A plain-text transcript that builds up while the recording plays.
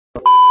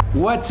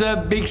What's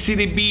up, Big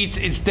City Beats?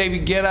 It's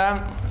David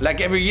Guetta.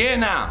 Like every year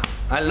now.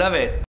 I love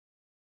it.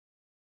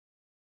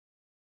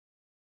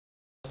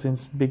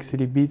 Since Big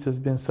City Beats has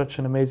been such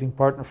an amazing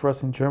partner for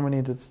us in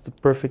Germany, that's the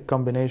perfect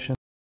combination.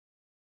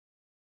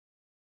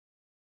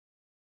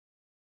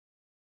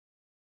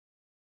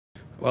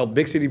 Well,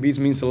 Big City Beats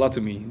means a lot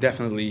to me,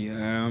 definitely.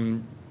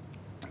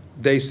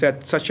 They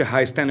set such a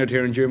high standard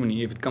here in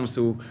Germany if it comes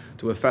to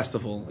a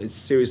festival. It's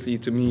seriously,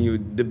 to me,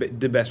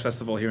 the best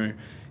festival here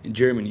in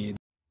Germany.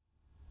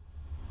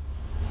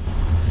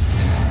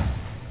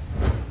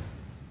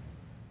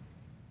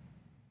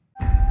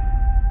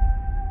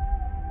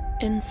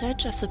 In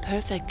search of the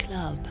perfect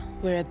club,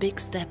 we're a big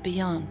step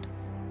beyond.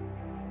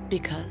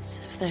 Because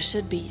if there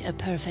should be a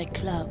perfect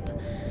club,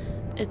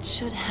 it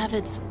should have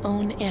its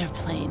own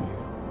airplane,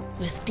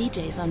 with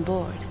DJs on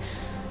board,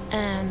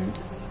 and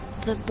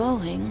the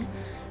Boeing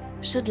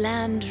should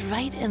land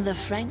right in the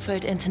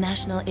Frankfurt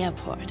International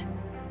Airport,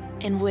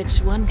 in which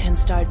one can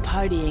start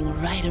partying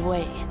right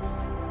away.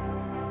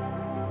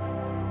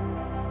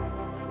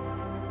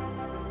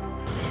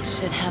 It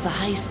should have a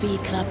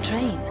high-speed club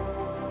train,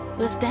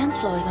 with dance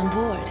floors on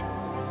board,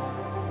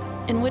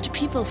 in which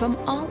people from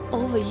all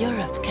over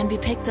Europe can be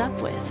picked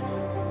up with.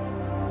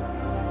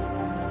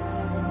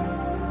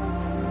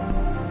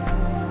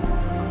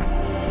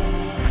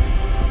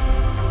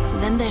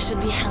 Then there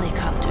should be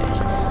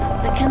helicopters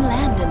that can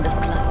land in this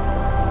club.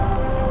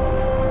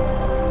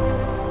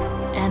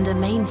 And a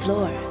main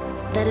floor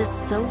that is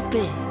so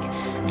big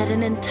that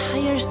an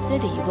entire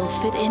city will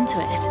fit into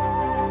it.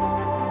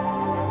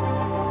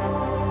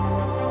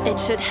 It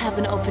should have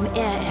an open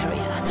air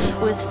area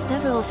with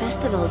several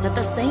festivals at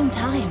the same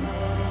time.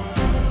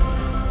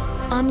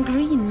 On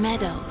green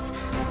meadows,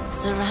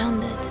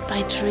 surrounded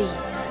by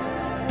trees.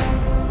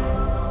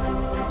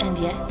 And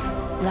yet,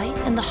 right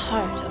in the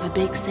heart of a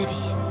big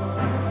city.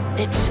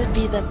 It should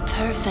be the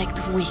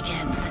perfect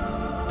weekend.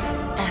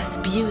 As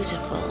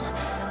beautiful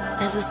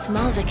as a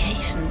small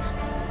vacation.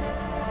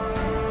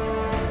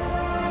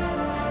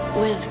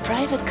 With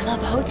private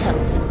club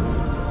hotels.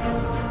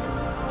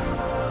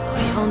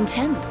 Or your own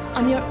tent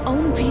on your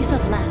own piece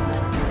of land.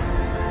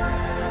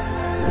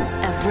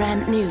 A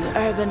brand new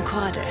urban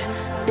quarter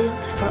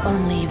built for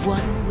only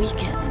one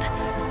weekend.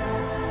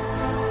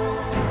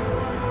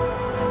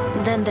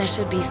 Then there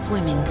should be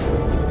swimming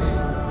pools.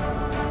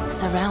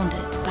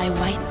 Surrounded by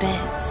white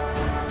beds,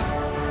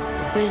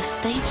 with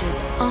stages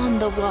on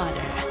the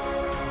water,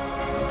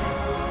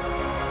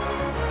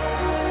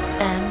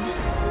 and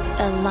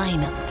a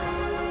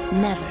lineup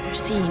never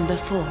seen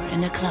before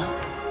in a club.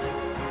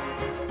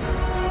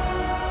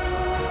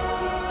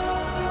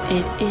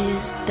 It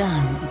is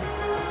done.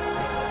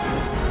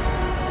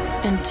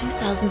 In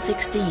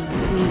 2016,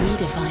 we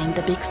redefined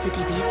the Big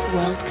City Beats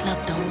World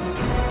Club Dome.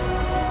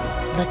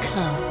 The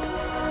club.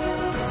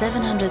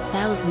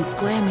 700,000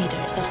 square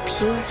meters of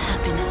pure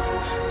happiness,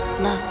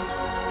 love,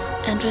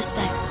 and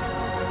respect.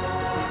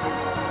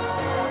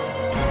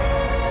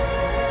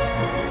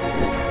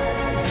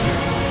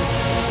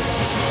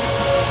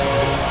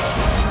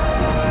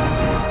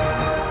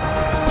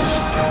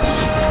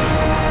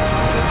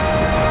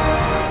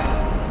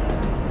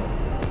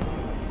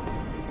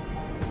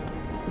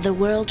 The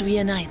world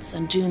reunites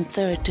on June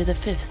 3rd to the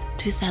 5th,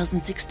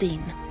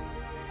 2016.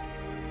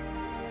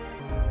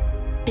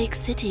 Big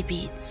City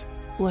Beats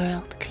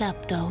World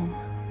Club Dome.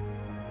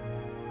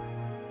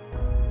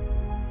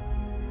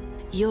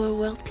 Your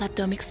World Club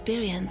Dome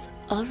experience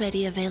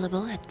already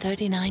available at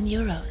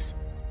 €39.